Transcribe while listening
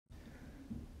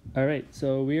All right,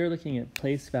 so we are looking at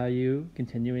place value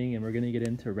continuing, and we're going to get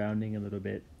into rounding a little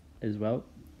bit as well.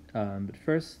 But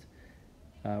first,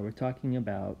 we're talking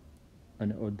about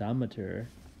an odometer.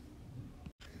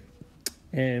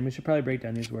 And we should probably break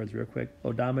down these words real quick.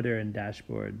 Odometer and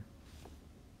dashboard.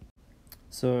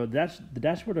 So the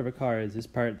dashboard of a car is this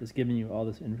part that's giving you all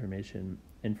this information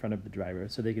in front of the driver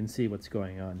so they can see what's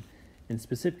going on. And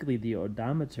specifically the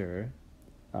odometer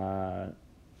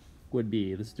would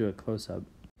be, let's do a close-up.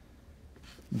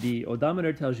 The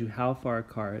odometer tells you how far a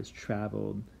car has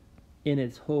traveled in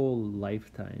its whole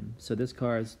lifetime. So this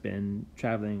car has been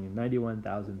traveling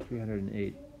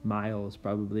 91,308 miles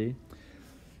probably.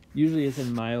 Usually it's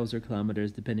in miles or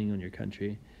kilometers depending on your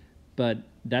country. But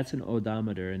that's an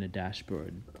odometer in a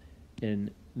dashboard. And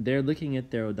they're looking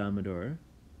at their odometer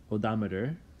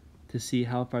to see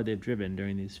how far they've driven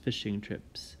during these fishing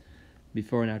trips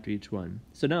before and after each one.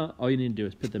 So now all you need to do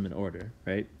is put them in order,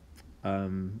 right?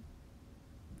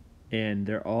 And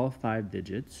they're all 5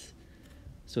 digits.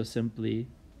 So simply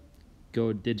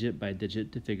go digit by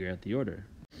digit to figure out the order.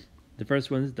 The first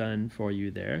one's done for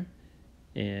you there.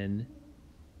 And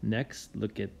next,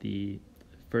 look at the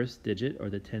first digit or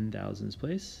the 10,000s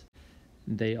place.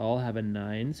 They all have a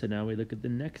 9, so now we look at the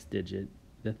next digit,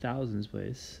 the thousands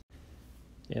place.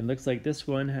 And it looks like this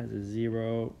one has a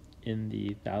 0 in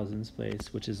the thousands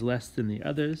place, which is less than the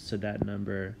others, so that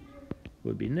number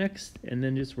would be next, and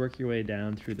then just work your way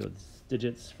down through those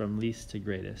digits from least to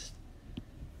greatest.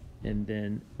 And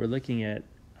then we're looking at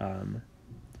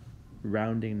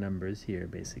rounding numbers here,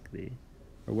 basically,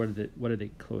 or what are they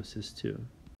closest to.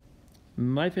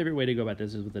 My favorite way to go about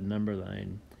this is with a number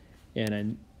line,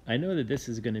 and I know that this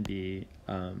is going to be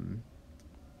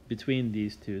between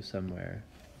these two somewhere.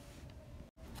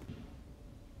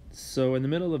 So in the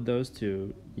middle of those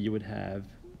two, you would have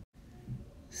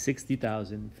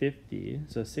 60,050,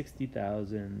 so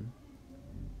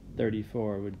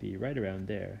 60,034 would be right around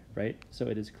there, right? So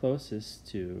it is closest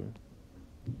to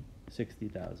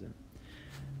 60,000.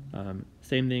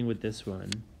 Same thing with this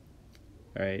one,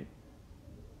 all right?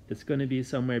 It's going to be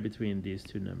somewhere between these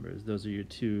two numbers. Those are your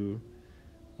two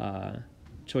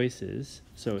choices.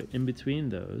 So in between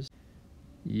those,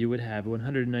 you would have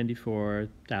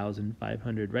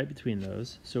 194,500 right between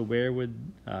those. So where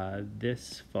would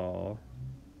this fall?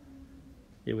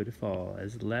 It would fall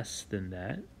as less than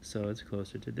that, so it's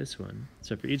closer to this one.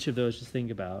 So for each of those, just think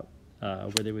about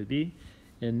where they would be.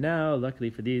 And now,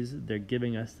 luckily for these, they're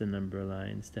giving us the number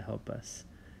lines to help us.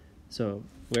 So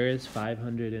where is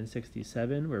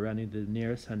 567? We're rounding the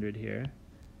nearest 100 here.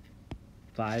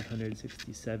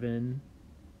 567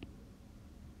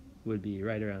 would be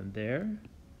right around there.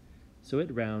 So it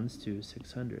rounds to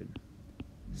 600.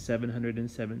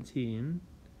 717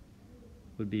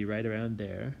 would be right around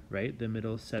there, right? The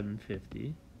middle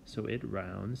 750. So it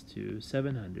rounds to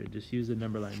 700. Just use the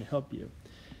number line to help you.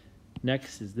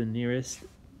 Next is the nearest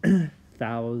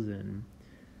 1,000.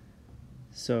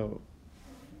 So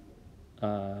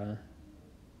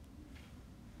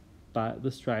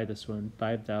let's try this one.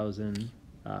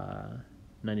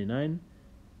 5,099.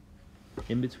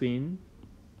 In between,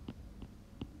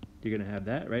 you're gonna have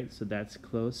that, right? So that's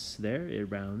close there. It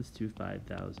rounds to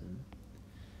 5,000.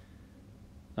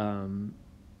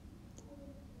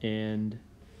 And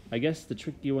I guess the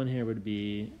tricky one here would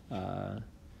be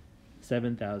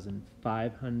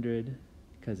 7,500,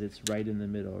 because it's right in the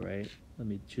middle, right? Let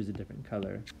me choose a different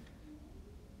color.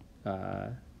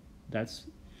 That's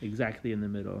exactly in the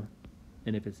middle.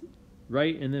 And if it's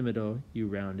right in the middle, you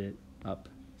round it up.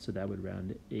 So that would round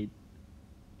to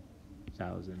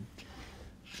 8,000.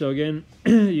 So again,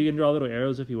 you can draw little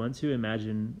arrows if you want to.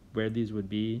 Imagine where these would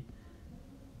be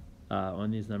on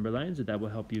these number lines, and that will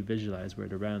help you visualize where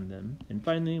to round them. And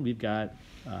finally, we've got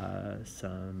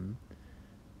some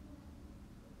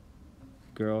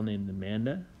girl named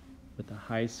Amanda with a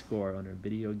high score on her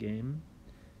video game,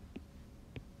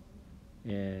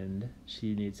 and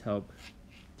she needs help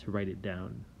to write it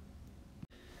down.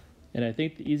 And I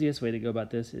think the easiest way to go about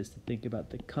this is to think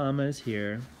about the commas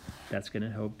here. That's going to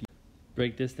help you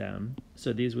break this down.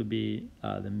 So these would be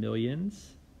the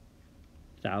millions,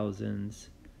 thousands,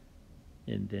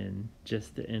 and then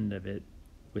just the end of it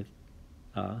with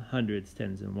hundreds,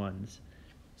 tens, and ones.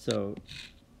 So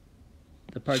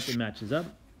the part that matches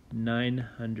up,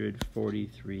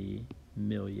 943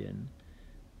 million.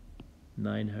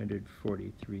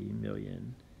 943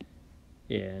 million.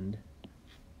 And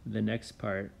the next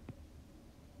part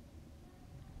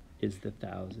is the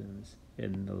thousands.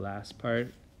 And the last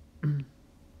part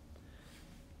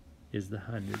is the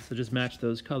hundreds. So just match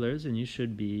those colors and you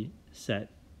should be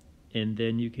set. And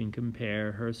then you can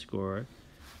compare her score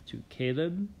to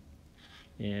Caleb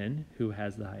and who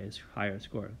has the higher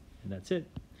score. And that's it.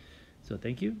 So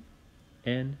thank you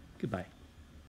and goodbye.